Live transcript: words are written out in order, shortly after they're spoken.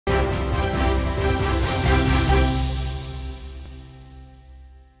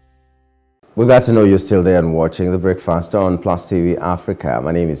We're glad to know you're still there and watching The Breakfast on Plus TV Africa.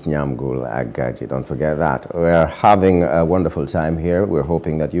 My name is Nyamgul Agaji. Don't forget that. We're having a wonderful time here. We're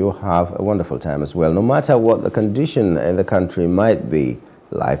hoping that you have a wonderful time as well. No matter what the condition in the country might be,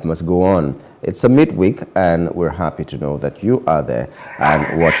 life must go on. It's a midweek, and we're happy to know that you are there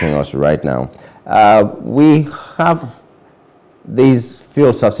and watching us right now. We have these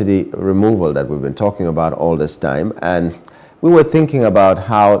fuel subsidy removal that we've been talking about all this time, and we were thinking about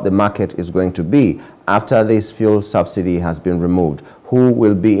how the market is going to be after this fuel subsidy has been removed. Who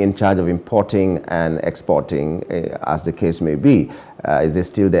will be in charge of importing and exporting, as the case may be? Is it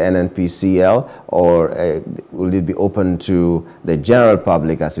still the NNPCL, or will it be open to the general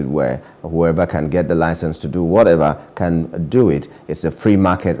public, as it were? Whoever can get the license to do whatever can do it. It's a free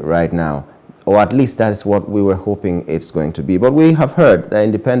market right now. Or at least that is what we were hoping it's going to be. But we have heard the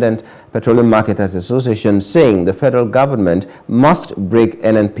Independent Petroleum Marketers Association saying the federal government must break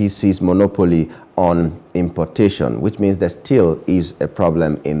NNPC's monopoly on importation, which means there still is a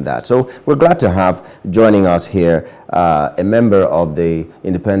problem in that. So we're glad to have joining us here a member of the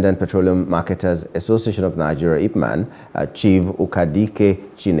Independent Petroleum Marketers Association of Nigeria, IPMAN, Chief Ukadike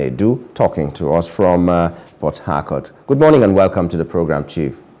Chinedu, talking to us from Port Harcourt. Good morning and welcome to the program,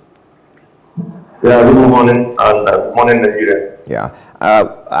 Chief. Yeah, good morning, and good morning, Nigeria. Yeah,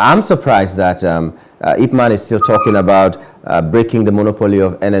 I'm surprised that IPMAN is still talking about breaking the monopoly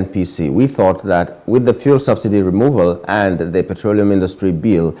of NNPC. We thought that with the fuel subsidy removal and the petroleum industry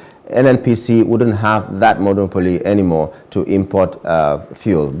bill, NNPC wouldn't have that monopoly anymore to import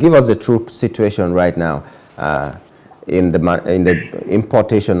fuel. Give us the true situation right now in the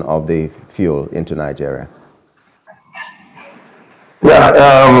importation of the fuel into Nigeria.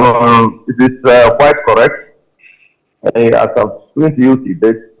 Yeah, it is quite correct. As I'm going to use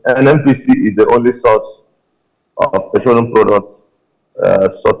it, NNPC is the only source of petroleum products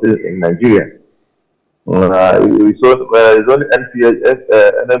sources in Nigeria. It's only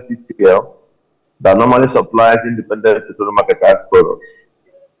NNPCL that normally supplies independent petroleum marketers products.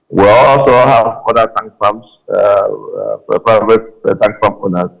 We also have other tank farms, private tank farm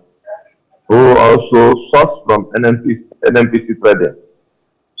owners, who also source from NNPC trading.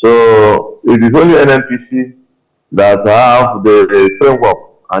 So it is only NNPC that have the framework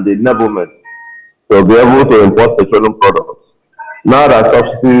and the enablement to be able to import petroleum products. Now that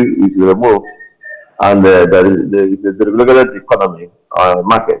subsidy is removed and there is a deregulated economy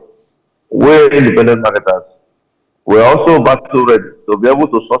market, we independent marketers, we're also battle ready to be able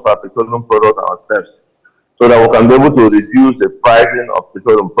to source our petroleum products ourselves, so that we can be able to reduce the pricing of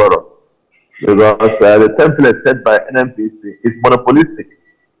petroleum products. Because the template set by NNPC is monopolistic.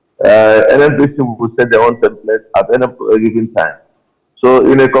 NNPC will set their own template at any given time. So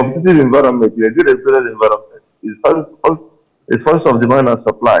in a competitive environment, in a deregulated environment, it's first of demand and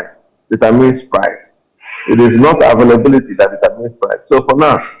supply determines price. It is not availability that determines price. So for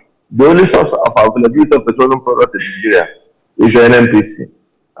now, the only source of availability of petroleum products in Nigeria is the NNPC.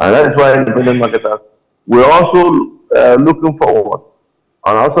 And that is why independent marketers, we're also looking forward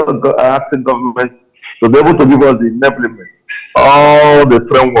and also asking government to be able to give us the enablement, all the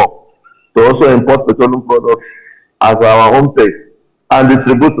framework to also import petroleum products as our home base and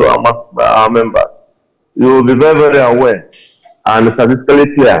distribute to our members. You will be very, very aware and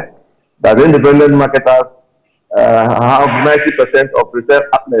statistically clear that independent marketers have 90% of retail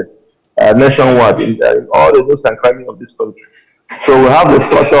outlets nationwide in all the nooks and crannies of this country. So we have the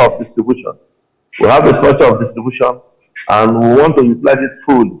structure of distribution. And we want to utilize it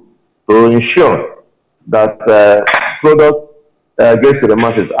fully to ensure that products get to the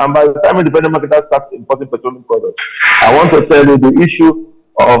masses. And by the time independent marketers start importing petroleum products, I want to tell you the issue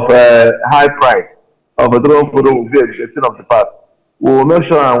of high price of petroleum products will be a thing of the past. We will make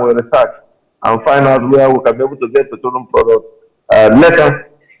sure and we'll research and find out where we can be able to get petroleum products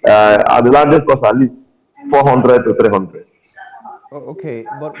later at the landing cost at least 400 to 300. Okay,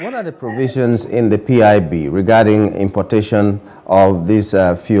 but what are the provisions in the PIB regarding importation of this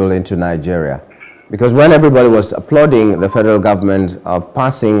fuel into Nigeria? Because when everybody was applauding the federal government of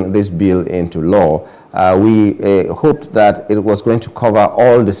passing this bill into law, we hoped that it was going to cover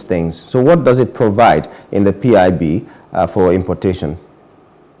all these things. So what does it provide in the PIB for importation?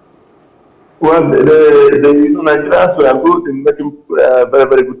 Well, Nigerians were good in making very,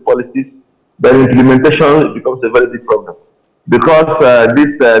 very good policies, but implementation becomes a very big problem. Because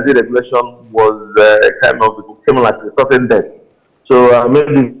this deregulation was came like a certain debt. So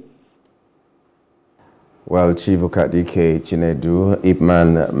maybe. Well, Chief Ukadike Chinedu,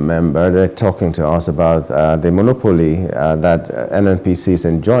 IPMAN member, they're talking to us about the monopoly that NNPC is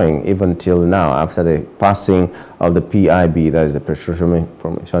enjoying even till now after the passing of the PIB, that is the Petroleum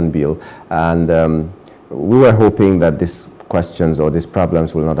Promotion Bill. And we were hoping that these questions or these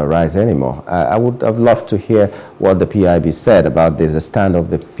problems will not arise anymore. I would have loved to hear what the PIB said about this, the stand of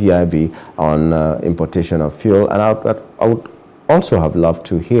the PIB on importation of fuel. And I would also have loved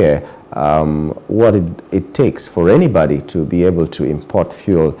to hear what it takes for anybody to be able to import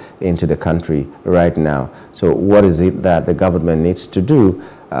fuel into the country right now. So what is it that the government needs to do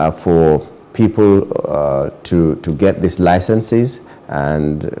for people to get these licenses,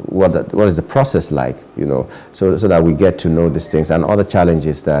 and what is the process like, you know, so that we get to know these things and other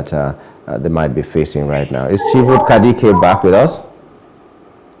challenges that they might be facing right now. Is Chief Ukadike back with us?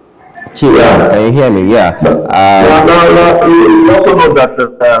 Chief, can you hear me? Yeah. You also know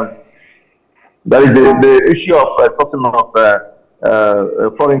that that is the issue of sourcing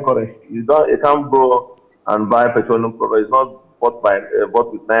of foreign currency. You can't go and buy petroleum products. It's not bought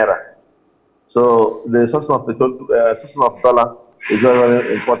with naira. So the sourcing of sourcing of dollar is very,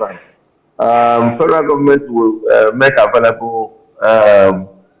 very important. Federal government will make available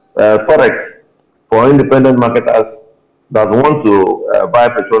forex for independent marketers that want to buy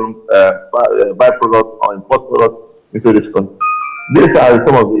petroleum, buy products or import products into this country. These are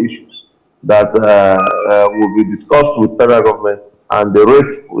some of the issues that will be discussed with federal government and the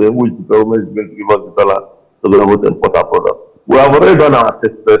rate which the government is going to give us the dollar to be able to import our product. We have already done our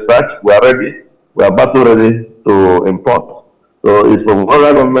research. We are ready. We are battle ready to import. So it's for the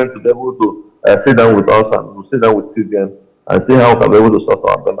federal government to be able to sit down with us and we'll sit down with CBN and see how we can be able to sort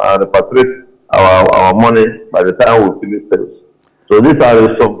out and repatriate our money by the time we finish sales. So these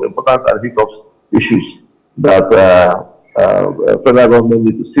are some important and hiccups issues that federal government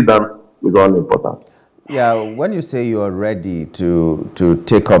need to sit down with all importance. Yeah, when you say you are ready to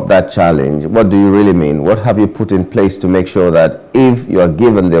take up that challenge, what do you really mean? What have you put in place to make sure that if you are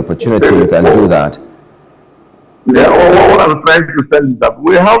given the opportunity, you can do that? Yeah, what I'm trying to tell you is that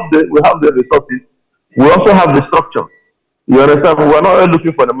we have the resources. We also have the structure. You understand? We are not only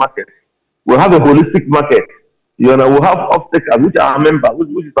looking for the market. We have a holistic market. You know, we have off-takers, which are our members,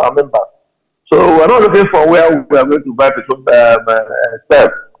 which is our members. So we are not looking for where we are going to buy petrol, sell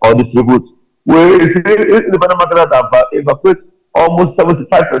or distribute. We independent market that evacuate almost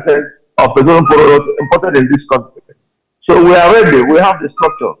 75% of petroleum products imported in this country. So we are ready. We have the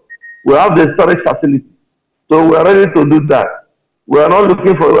structure. We have the storage facility. So we are ready to do that. We are not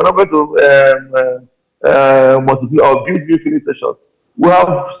looking for. We are not going to multiply or build new filling stations. We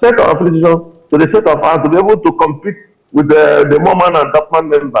have set our filling stations to the set of hands to be able to compete with the Moman and Dapman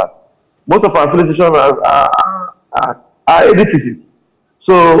members. Most of our filling stations are edifices.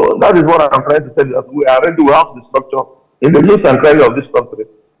 So that is what I'm trying to tell you. That we are ready. We have the structure in the news and credit of this country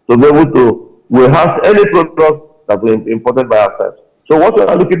to be able to. We have any product that we imported by ourselves. So what we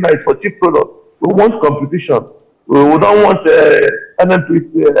are looking at is for cheap products. We want competition. We don't want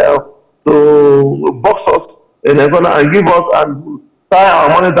NNPC to box us in a corner and give us and tie our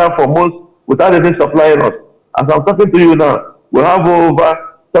money down for months without even supplying us. As I'm talking to you now, we have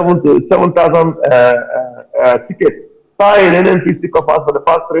over 7,000 tickets tied in NNPC coffers for the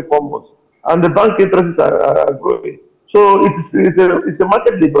past 3-4 months, and the bank interests are growing. So it's a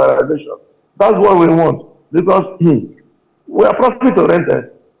market liberalization. That's what we want, because we are profit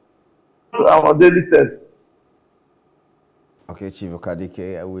oriented. Our daily sales. Okay, Chief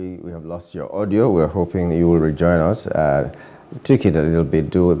Ukadike, we have lost your audio. We're hoping you will rejoin us. Tweak it a little bit,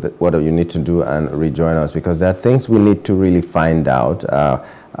 do what you need to do and rejoin us, because there are things we need to really find out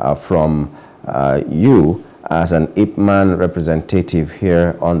from you as an IPMAN representative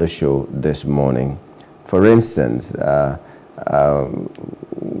here on the show this morning. For instance,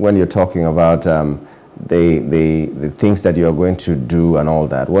 when you're talking about the things that you are going to do and all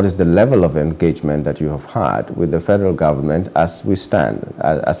that, what is the level of engagement that you have had with the federal government as we stand,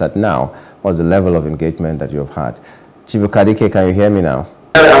 as at now? What's the level of engagement that you have had? Chief Ukadike, can you hear me now?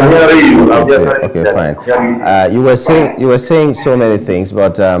 I'm hearing you. Okay, fine. You were saying so many things,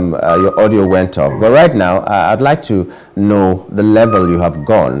 but your audio went off. But right now, I'd like to know the level you have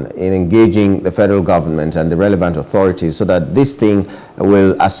gone in engaging the federal government and the relevant authorities, so that this thing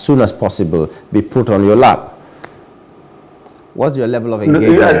will, as soon as possible, be put on your lap. What's your level of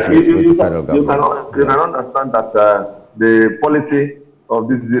engagement with the federal government? You can understand that the policy of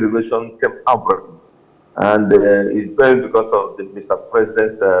this derivation came outward. And it's very because of the Mr.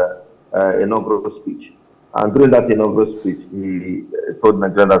 President's inaugural speech. And during that inaugural speech, he told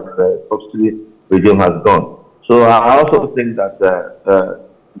Nigeria that the subsidy regime has gone. So I also think that the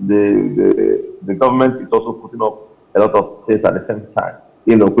the government is also putting up a lot of things at the same time,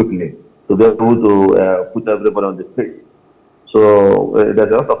 quickly to be able to put everybody on the pace. So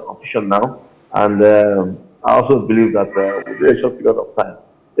there's a lot of confusion now, and I also believe that within a short period of time,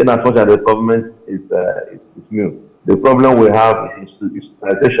 in as much as the government is new, the problem we have is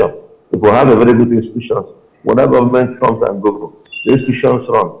institutionalization. If we have a very good institutions, when the government comes and goes, the institutions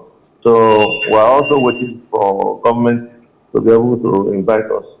run. So we're also waiting for government to be able to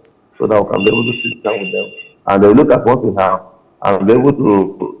invite us so that we can be able to sit down with them and they look at what we have and be able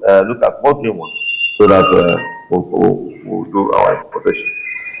to look at what they want so that we'll do our importation.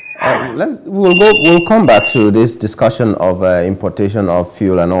 We'll come back to this discussion of importation of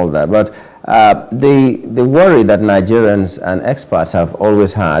fuel and all that, but the worry that Nigerians and experts have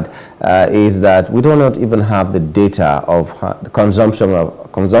always had is that we do not even have the data of the consumption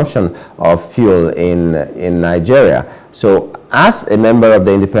of fuel in Nigeria. So as a member of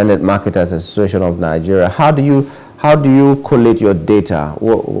the Independent Marketers Association of Nigeria, how do you collate your data?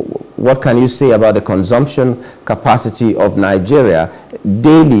 What can you say about the consumption capacity of Nigeria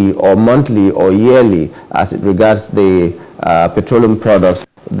daily or monthly or yearly as it regards the petroleum products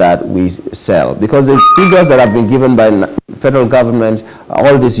that we sell? Because the figures that have been given by the federal government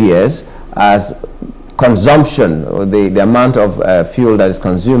all these years as consumption, or the amount of fuel that is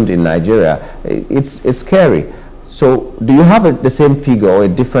consumed in Nigeria, it's scary. So do you have the same figure or a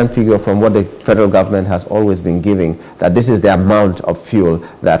different figure from what the federal government has always been giving, that this is the amount of fuel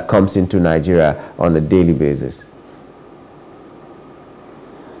that comes into Nigeria on a daily basis?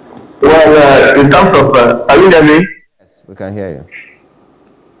 Well, in terms of, are you hearing me? Yes, we can hear you.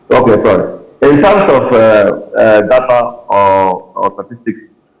 Okay, sorry. In terms of data or statistics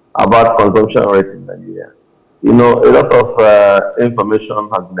about consumption rate in Nigeria, a lot of information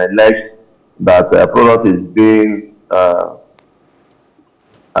has been alleged that a product is being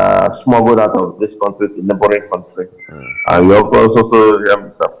smuggled out of this country to neighboring country. And we also hear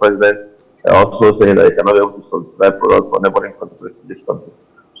Mr. President also saying that he cannot be able to supply products for neighboring countries to this country.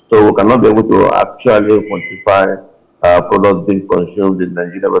 So we cannot be able to actually quantify products being consumed in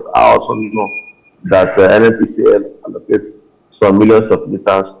Nigeria. But I also know that NNPC allocates some millions of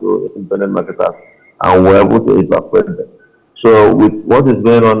liters to independent marketers, and we're able to evacuate them. So with what is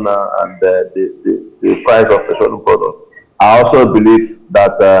going on and the price of petroleum products, I also believe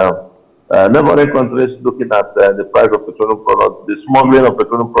that neighboring countries looking at the price of petroleum products, the smuggling of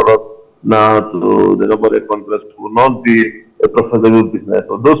petroleum products now to the neighboring countries will not be a profitable business.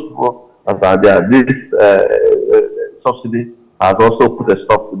 So those people that are there, this subsidy has also put a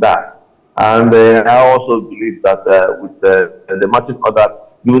stop to that. And I also believe that with the marching orders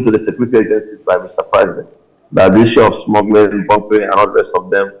given to the security agencies by Mr. President, that the issue of smuggling, bunkering, and all the rest of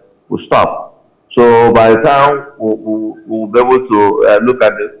them will stop. So by the time we'll be able to look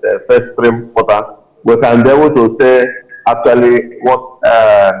at the first stream quarter, we can be able to say actually what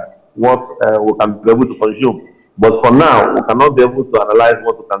we can be able to consume. But for now, we cannot be able to analyze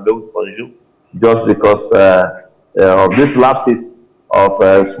what we can be able to consume just because of these lapses of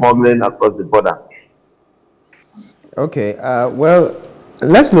smuggling across the border. Okay, well,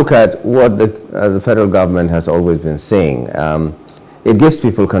 let's look at what the federal government has always been saying. It gives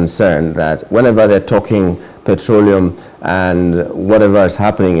people concern that whenever they're talking petroleum and whatever is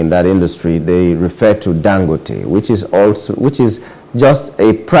happening in that industry, they refer to Dangote, which is just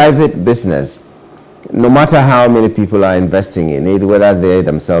a private business. No matter how many people are investing in it, whether they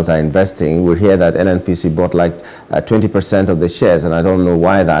themselves are investing, we hear that NNPC bought like 20% of the shares, and I don't know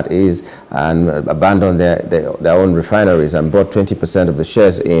why that is, and abandoned their own refineries and bought 20% of the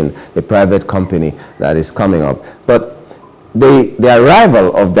shares in a private company that is coming up. But the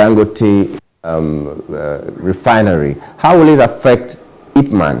arrival of Dangote refinery, how will it affect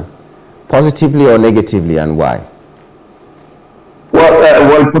IPMAN, positively or negatively, and why?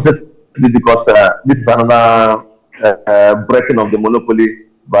 Well, positively because this is another breaking of the monopoly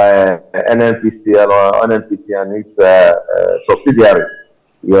by NNPC or NNPC and its subsidiary,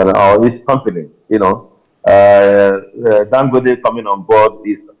 or its companies. Dangote coming on board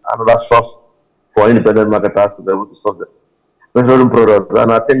is another source for independent marketers to be able to solve the petroleum products.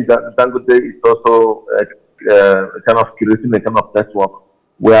 And I think that Dangote is also kind of creating a kind of network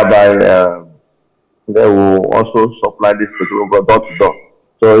whereby they will also supply this petroleum door to door.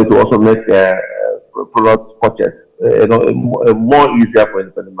 So it will also make products purchase more easier for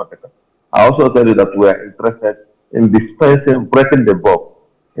independent marketers. I also tell you that we are interested in breaking the bulk,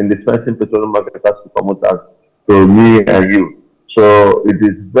 in dispensing petroleum marketers to promoters, to me and you. So it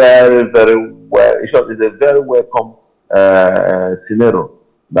is very, very well. It's a very welcome scenario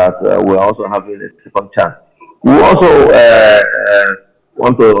that we're also having a second chance. We also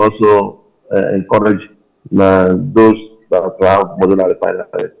want to also encourage those that have modular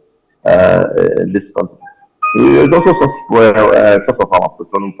refineries in this country. It's also source of our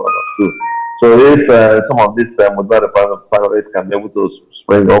petroleum products too. So if some of these modular refineries can be able to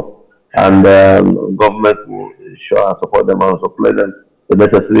spring up, and government will ensure and support them and supply them the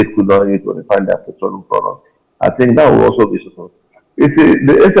necessary coolant to refine their petroleum products, I think that will also be successful. You see,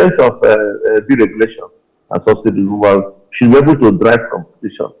 the essence of deregulation and subsidy removal should be able to drive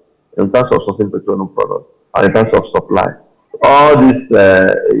competition in terms of sourcing petroleum products and in terms of supply. All these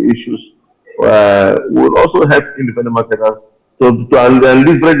issues will also help independent marketers and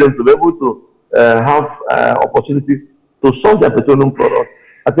leverage them to be able to have opportunity to source their petroleum product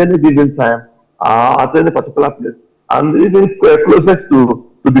at any given time, at any particular place, and even closest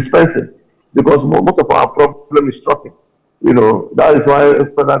to dispensing, because most of our problem is trucking. You know, that is why the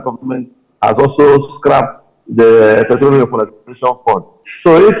federal government has also scrapped the petroleum exploitation fund.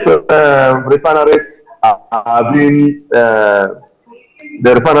 So if refineries are being the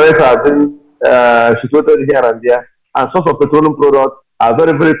refineries have been situated here and there, and source of petroleum products are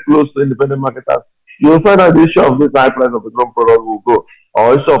very, very close to independent marketers, you will find that the issue of this high price of petroleum products will go,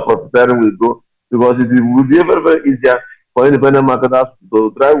 or issue of profiteering will go, because it will be very, very easier for independent marketers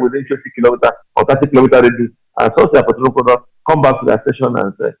to drive within 50 kilometers or 30-kilometer radius and source their petroleum products, come back to their station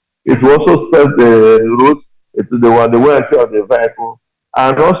and sell. It will also serve the roads, the wear and tear of the vehicle,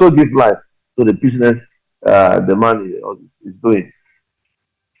 and also give life to the business the money is doing.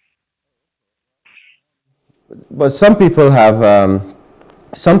 But some people have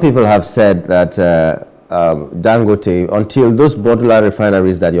said that Dangote, until those modular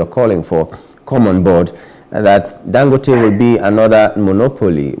refineries that you're calling for come on board, that Dangote will be another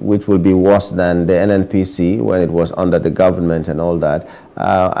monopoly, which will be worse than the NNPC when it was under the government and all that.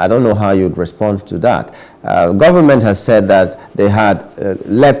 I don't know how you'd respond to that. Government has said that they had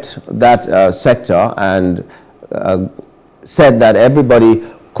left that sector and said that everybody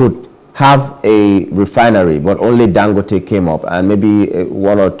could have a refinery, but only Dangote came up, and maybe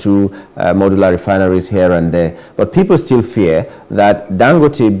one or two modular refineries here and there. But people still fear that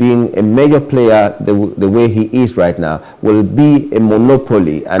Dangote, being a major player the way he is right now, will be a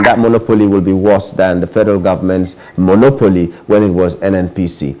monopoly, and that monopoly will be worse than the federal government's monopoly when it was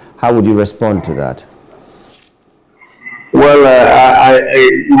NNPC. How would you respond to that? Well,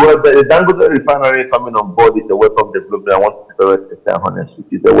 the Dangote refinery coming on board is a welcome development. I want to be very sincere and honest.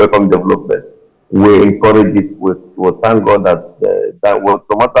 It is a welcome development. We encourage it. We thank God that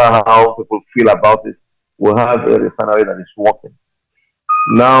no matter how people feel about it, we have a refinery that is working.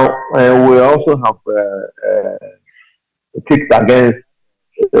 Now, we also have kicked against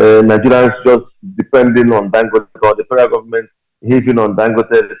Nigerians just depending on Dangote, or the federal government heaving on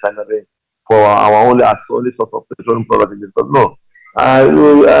Dangote refinery for our only source of petroleum product in this country. No.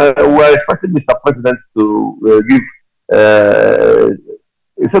 We are expecting Mr. President to give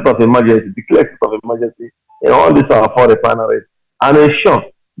a state of emergency, declare a state of emergency in all these our four refineries, and ensure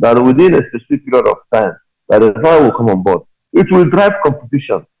that within a specific period of time that the refinery will come on board. It will drive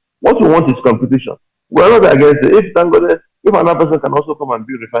competition. What we want is competition. We are not against it. If another person can also come and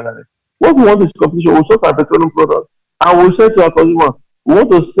build refinery, what we want is competition. We source our petroleum products and we sell to our consumers. We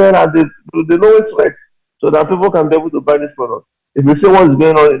want to sell at the lowest rate so that people can be able to buy this product. If you see what is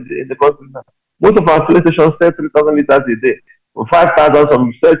going on in the country now, most of our fuel stations sell 3,000 liters a day. 5,000,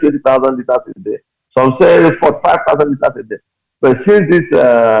 some sell 20,000 liters a day. Some sell 5,000 liters a day. But since this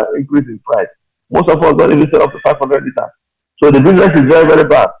increase in price, most of us don't even sell up to 500 liters. So the business is very, very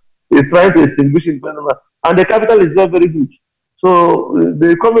bad. It's trying to extinguish it, and the capital is very, very huge. So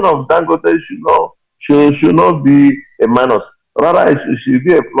the coming of Dangote should not be a minus. Rather, it should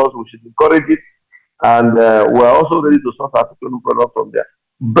be a plus. We should encourage it, and we are also ready to source our petroleum products from there.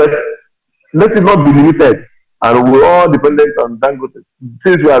 But let it not be limited, and we're all dependent on Dangote.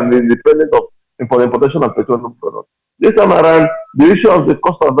 Since we are independent of importation of petroleum products, this time around, the issue of the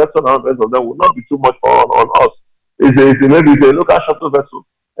cost of vessel and rest of them will not be too much on us. Maybe it's a local shuttle vessel,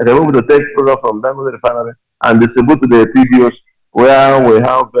 and they're able to take product from Dangote refinery and distribute to the PDOs, where we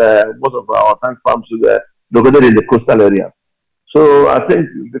have most of our tank farms located in the coastal areas. So I think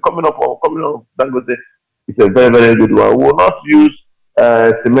the coming up of Dangote is a very, very good one. We will not use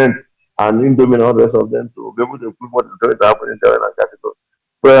cement and Indomie and all the rest of them to be able to prove what is going to happen in the oil and capital.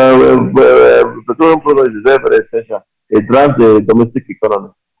 Petroleum product is very, very essential. It drives the domestic economy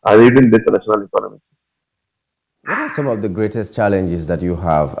and even the international economy. What are some of the greatest challenges that you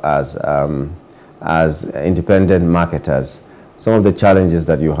have as independent marketers? Some of the challenges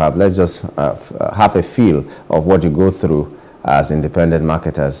that you have. Let's just have a feel of what you go through as independent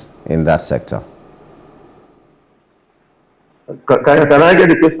marketers in that sector. Can I get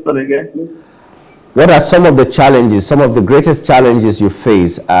the question again, please? What are some of the challenges, some of the greatest challenges you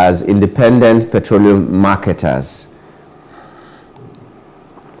face as independent petroleum marketers?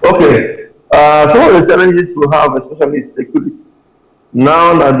 Okay. Some of the challenges we have, especially is security.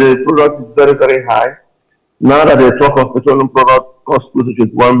 Now that the product is very, very high, now that the truck of petroleum product costs close to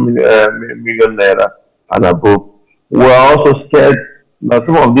 1 million naira and above, we are also scared that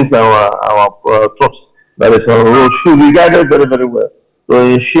some of these our trucks that is on the road should be guided very, very well to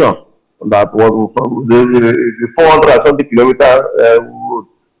ensure that what from the 400 and something kilometer road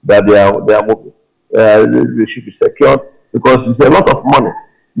that they are moving, they should be secured because it's a lot of money.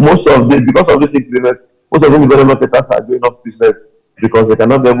 Most of the because of this increment, most of the development marketers are doing off business because they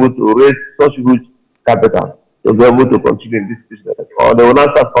cannot be able to raise such huge capital to be able to continue in this business, or they will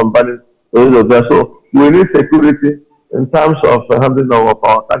not start combining those of them. So we need security in terms of handling of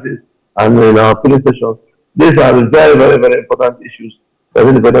our taxes and in our filling stations. These are very, very, very important issues that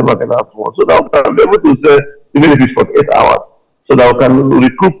the development market have for. So that we can be able to say, even if it's for 8 hours, so that we can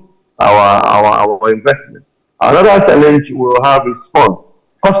recoup our investment. Another challenge we will have is fund,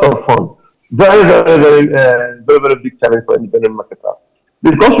 cost of fund. Very, very, very big challenge for independent marketers.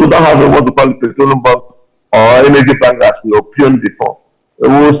 Because we don't have what we call a petroleum bank or energy bank as we optioned before. We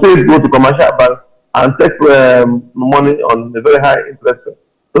will still go to commercial bank and take money on a very high interest rate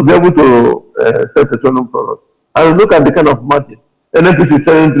to be able to sell petroleum products. And look at the kind of margin. NNPC is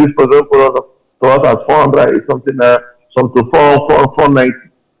selling this petroleum product to us as 400, is something some to 490.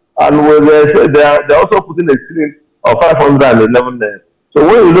 And they're also putting a ceiling of 511. So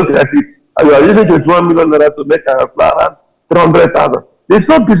when you look at it, you are using 21 million naira to make a plan 300,000. It's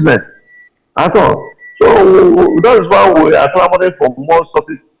not business at all. So that is why we are clamoring for more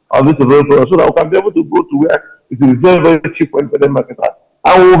sources of this development so that we can be able to go to where it is very, very cheap for independent marketers.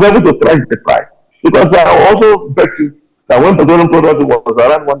 And we will be able to price the price. Because I also bet you that when petroleum product was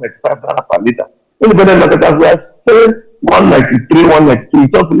around 195 per liter, independent marketers were selling 193, 192 in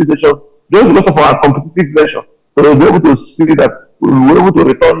some filling stations just because of our competitive measure. So we'll be able to see that we were able to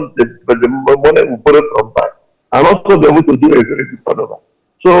return the money we borrowed from bank and also be able to do a very good turnover.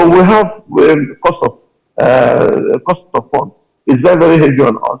 So we have cost of fund is very, very heavy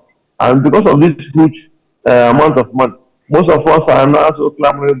on us. And because of this huge amount of money, most of us are now also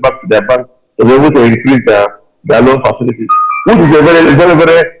clamoring back to their bank to be able to increase their loan facilities, which is a very, very,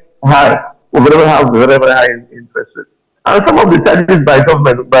 very high. We very have very, very high interest rate. And some of the charges by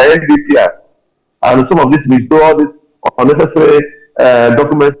government, by NDPR, and some of this withdraw all these unnecessary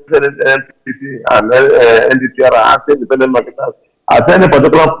documents NNPC and NDPR are asking independent marketers. At any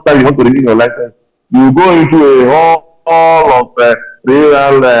particular time you want to renew your license, you go into a hall of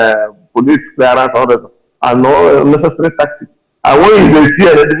real police clearance and no unnecessary taxes. And when you see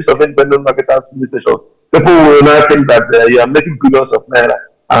an edition of independent marketers in this station, people will now think that you are making billions of naira,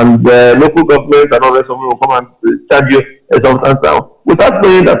 and local government and all that will come and charge you sometimes now, without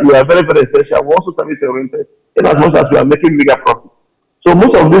knowing that we are very, very essential. We also service oriented in as much as we are making bigger profit. So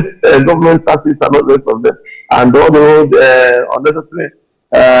most of these government taxes are not the rest of them, and all the unnecessary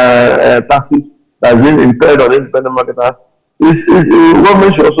taxes that have been incurred on independent marketers,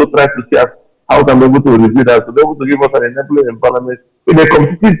 government should also try to see us how can be able to review that, to be able to give us an enabling environment in a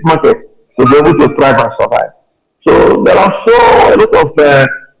competitive market to be able to thrive and survive. So there are a lot of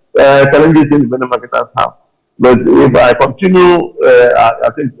challenges independent marketers have. But if I continue, I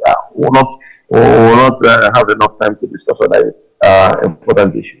think we will not have enough time to discuss other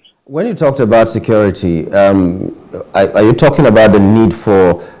important issues. When you talked about security, are you talking about the need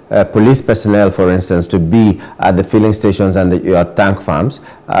for police personnel, for instance, to be at the filling stations and your tank farms?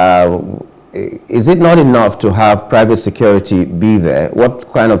 Is it not enough to have private security be there? What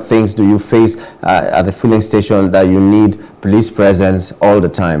kind of things do you face at the filling station that you need police presence all the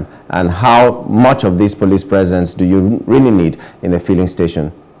time? And how much of this police presence do you really need in a filling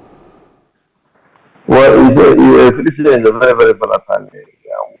station? Well, a filling station is a very, very volatile area.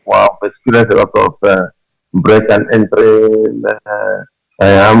 Wow, we experienced a lot of break and entry,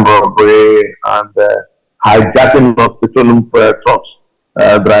 armed robbery, and hijacking of petroleum trucks.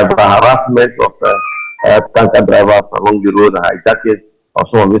 Driver harassment of tanker drivers along the road, hijacking of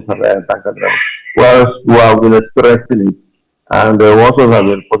some of these tanker drivers. Whereas we have been experiencing it, and we also have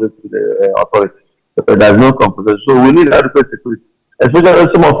been reported to the authorities. But there is no compensation. So we need adequate security, especially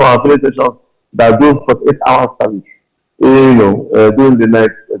some of our police stations that do 48-hour service, during the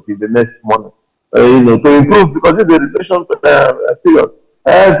night until the next morning, to improve, because this is a rotation period.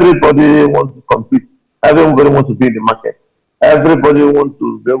 Everybody wants to compete. Everybody wants to be in the market. Everybody wants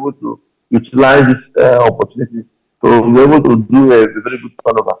to be able to utilize this opportunity to be able to do a very good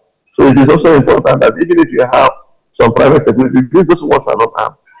turnover. So it is also important that even if you have some private security. Those ones are not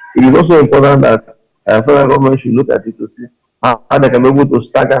armed. It is also important that federal government should look at it to see how they can be able to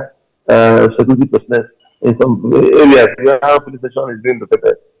stagger security personnel in some areas where police station is being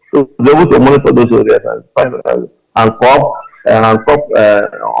located. So be able to monitor those areas and find and cop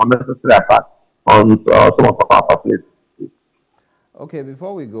unnecessary attack on some of our facilities. Okay,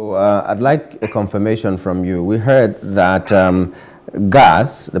 before we go, I'd like a confirmation from you. We heard that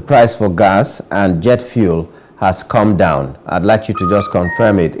gas, the price for gas and jet fuel has come down. I'd like you to just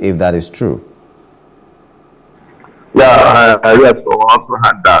confirm it if that is true. Yeah, yes, I also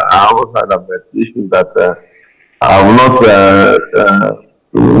had that. I also had that issue that I have not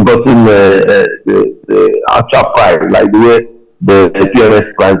gotten the actual price, like the way the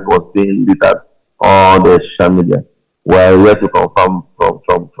PMS price was being lit at on the social media. We're yet to confirm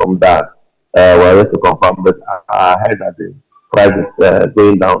from that. We're yet to confirm, but I heard that the price is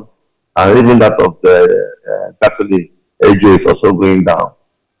going down, and even that of the gasoline AJ is also going down.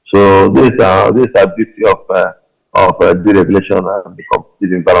 So these are beauty of deregulation and the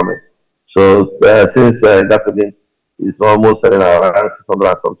competitive environment. So since gasoline is almost selling around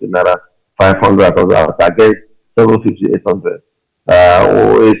 600 something naira, 500 dollars against 750, 800.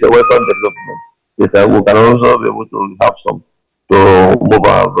 It's a welcome development. We can also be able to have some to move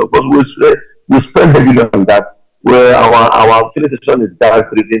on because we spend heavily on that. Where our filling station is gas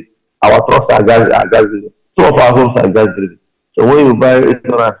driven, our trucks are gas driven. Some of our homes are gas driven. So when you buy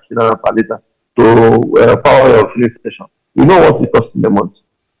 800 per liter to power your filling station, you know what it costs in the month.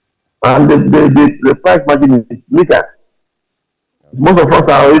 And the price margin is bigger. Most of us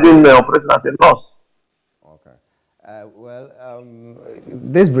are even operating at a loss. Okay.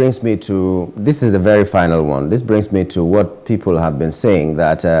 This brings me to, this is the very final one. This brings me to what people have been saying,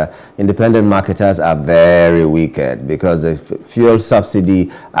 that independent marketers are very wicked because the fuel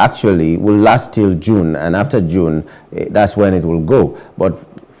subsidy actually will last till June, and after June, that's when it will go. But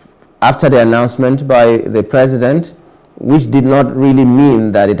after the announcement by the president, which did not really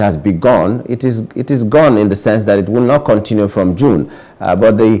mean that it has begun, it is gone in the sense that it will not continue from June.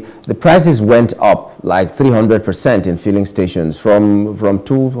 But the prices went up like 300% in filling stations from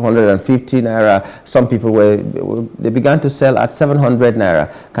 250 naira. Some people they began to sell at 700 naira.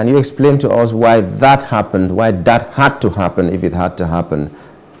 Can you explain to us why that happened, why that had to happen if it had to happen?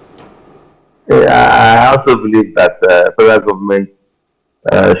 I also believe that federal government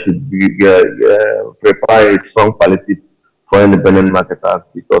should prepare a strong palliative for independent marketers,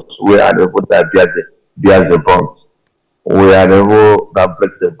 because we are the people that bears the brunt. We are the people that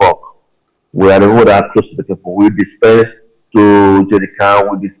breaks the buck. We are the people that are close to the people. We dispense to jerrycan,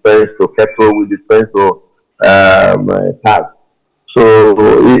 we dispense to kettle, we dispense to cars. So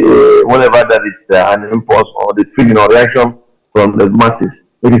whenever there is an impulse or the feeling or reaction from the masses,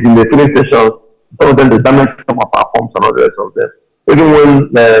 it is in the filling stations. Some of them they damage some of our pumps and all the rest of them. Even when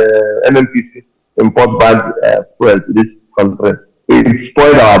NNPC import bad fuel to this country, it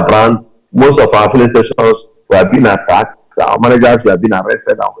spoiled our brand. Most of our filling stations were being attacked. Our managers were being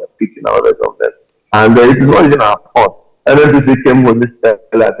arrested and were picked in all the rest of them. And it is not even our fault. NNPC came with this and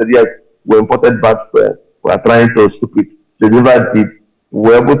said, yes, we imported bad fuel. We are trying to stop it. They never did. We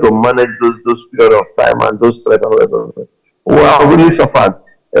were able to manage those period of time and those threats and all the rest of them. We have really suffered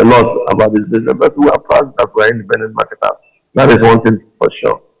a lot about this business, but we are proud that we are independent marketers. That is one thing for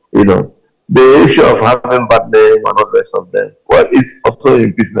sure. You know, the issue of having bad name and all the rest of them, well, it's also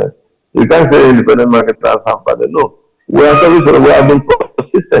in business. You can't say independent marketers have bad name. No, we are service. We have been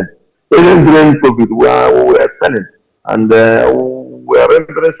consistent. Even during COVID, we are selling and we are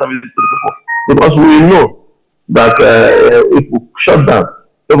rendering service to the people, because we know that if we shut down,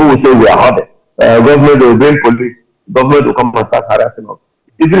 people will say we are hard. Government will bring police. Government will come and start harassing us.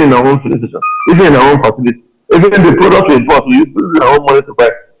 Even in our own filling station, even in our own facility, even the product we import, we use our own money to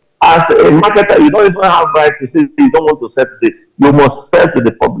buy. As a marketer, you don't even have right to say you don't want to sell today. You must sell to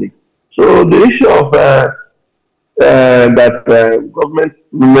the public. So the issue of that government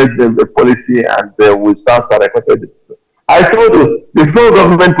made the policy and we start requested. I told you, before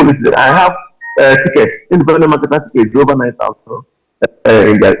government policy, I have tickets, independent marketer tickets, over 9,000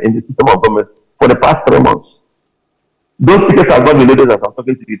 in the system of government for the past 3 months. Those tickets have got related as I'm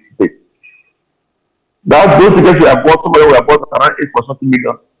talking to you today. Those tickets we have bought, somebody we have bought around 8.something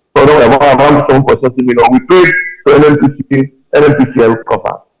million. So we have bought around 7.something million. We paid to NNPC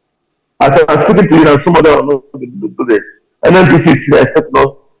cover. As I'm speaking to you now, somebody will know today. NNPC is expecting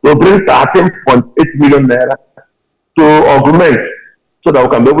us to bring 13.8 million naira to augment so that we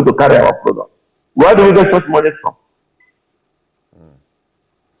can be able to carry our product. Where do we get such money from?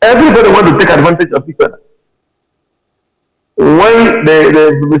 Everybody wants to take advantage of each other. When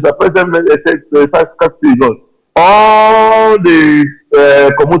the Mr. President said the scarcity is on, all the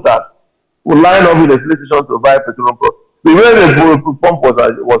commuters would line up in the filling station to buy petroleum products. The way the pump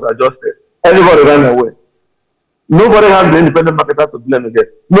was adjusted, everybody ran away. Nobody has the independent marketer to blame again.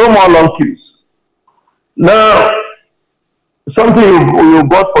 No more long queues. Now, something you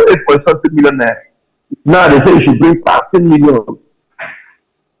bought for 8.something million naira. Now they say you should bring 13 million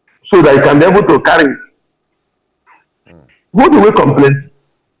so that you can be able to carry it. Who do we complain to?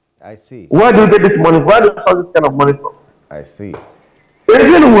 I see. Where do you get this money? Where do you source this kind of money from? I see.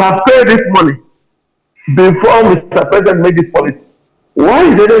 Even we have paid this money before Mr. President made this policy. Why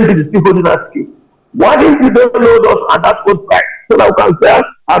is NNPC still holding that scheme? Why didn't you download us at that old price so that we can sell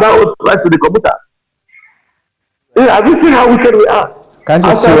at that old price to the commuters? Have you seen how wicked we are? Can't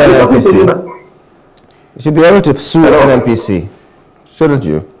you sue NNPC? You should be able to sue NNPC, shouldn't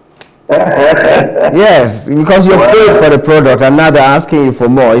you? Yes, because you paid for the product and now they're asking you for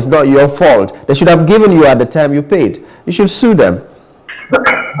more. It's not your fault. They should have given you at the time you paid. You should sue them.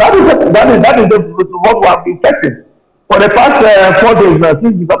 That is what we have been facing. For the past 4 days now,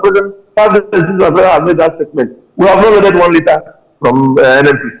 since Mr. President, 5 days since Mr. President has made that statement, we have not loaded 1 liter from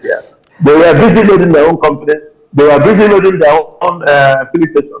NNPC. They were busy loading their own company. They were busy loading their own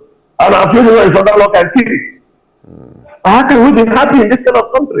filling station. And our filling station is under lock and key. How can we be happy in this kind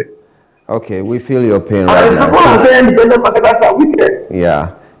of country? Okay, we feel your pain right now.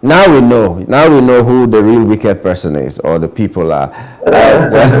 Yeah. Now we know who the real wicked person is, or the people are.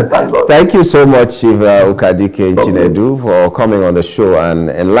 Well, thank you so much, Chief Ukadike Chinedu, for coming on the show and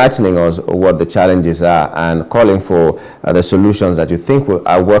enlightening us what the challenges are and calling for the solutions that you think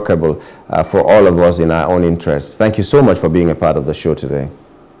are workable for all of us in our own interest. Thank you so much for being a part of the show today.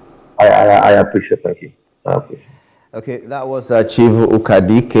 I appreciate it. Thank you. I appreciate it. Okay, that was Chief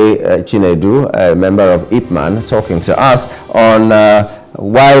Ukadike Chinedu, a member of IPMAN, talking to us on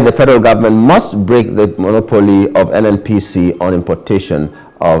why the federal government must break the monopoly of NNPC on importation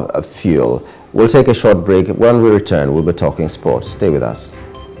of fuel. We'll take a short break. When we return, we'll be talking sports. Stay with us.